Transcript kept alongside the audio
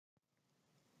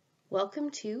Welcome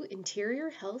to Interior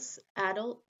Health's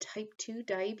Adult Type 2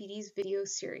 Diabetes video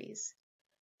series.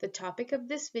 The topic of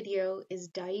this video is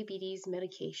diabetes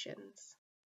medications.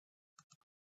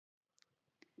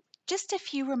 Just a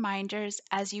few reminders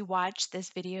as you watch this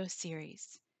video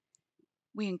series.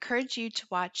 We encourage you to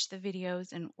watch the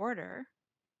videos in order,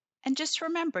 and just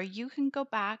remember you can go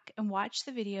back and watch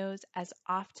the videos as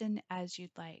often as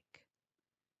you'd like.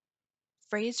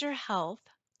 Fraser Health,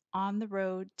 On the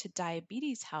Road to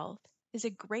Diabetes Health, is a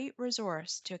great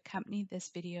resource to accompany this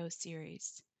video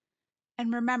series.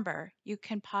 And remember, you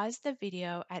can pause the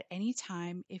video at any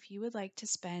time if you would like to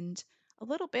spend a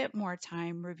little bit more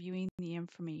time reviewing the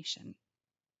information.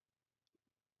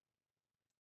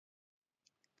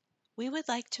 We would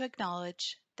like to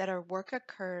acknowledge that our work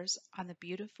occurs on the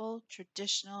beautiful,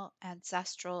 traditional,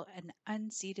 ancestral, and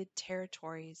unceded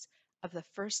territories of the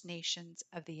First Nations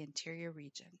of the interior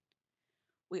region.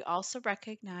 We also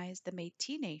recognize the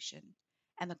Métis Nation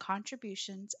and the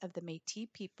contributions of the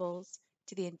Métis peoples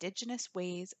to the Indigenous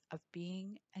ways of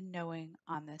being and knowing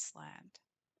on this land.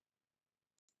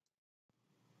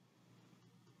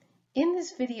 In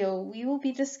this video, we will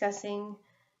be discussing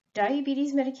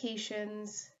diabetes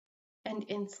medications and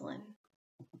insulin.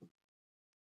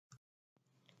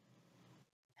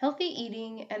 Healthy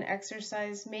eating and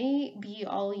exercise may be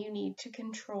all you need to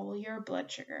control your blood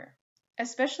sugar,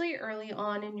 especially early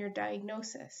on in your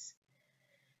diagnosis.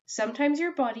 Sometimes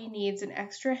your body needs an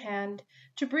extra hand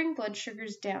to bring blood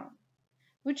sugars down,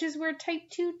 which is where type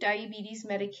 2 diabetes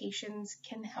medications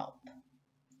can help.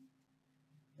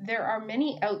 There are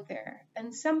many out there,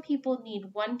 and some people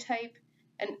need one type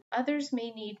and others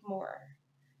may need more.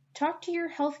 Talk to your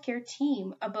healthcare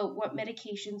team about what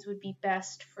medications would be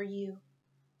best for you.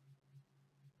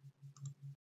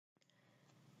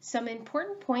 Some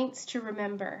important points to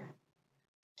remember.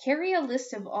 Carry a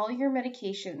list of all your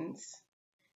medications.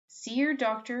 See your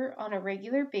doctor on a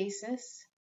regular basis.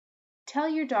 Tell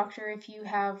your doctor if you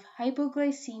have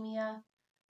hypoglycemia,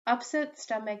 upset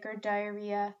stomach or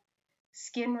diarrhea,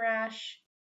 skin rash,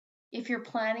 if you're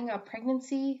planning a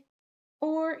pregnancy,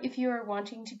 or if you are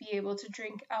wanting to be able to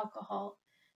drink alcohol,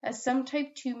 as some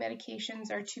type 2 medications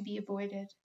are to be avoided.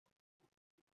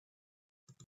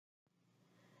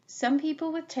 Some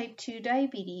people with type 2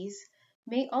 diabetes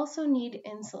may also need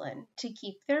insulin to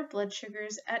keep their blood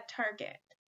sugars at target.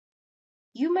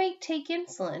 You might take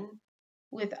insulin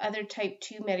with other type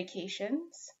 2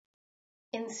 medications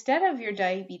instead of your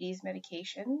diabetes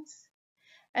medications,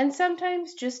 and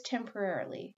sometimes just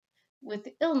temporarily, with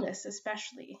illness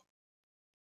especially.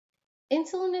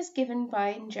 Insulin is given by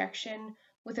injection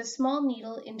with a small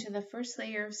needle into the first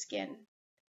layer of skin.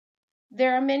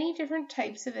 There are many different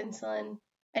types of insulin,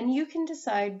 and you can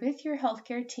decide with your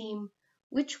healthcare team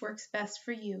which works best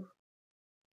for you.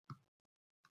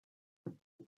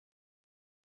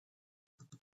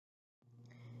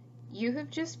 You have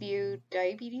just viewed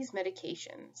diabetes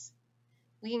medications.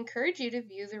 We encourage you to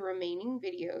view the remaining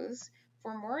videos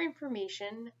for more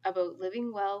information about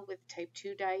living well with type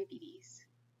 2 diabetes.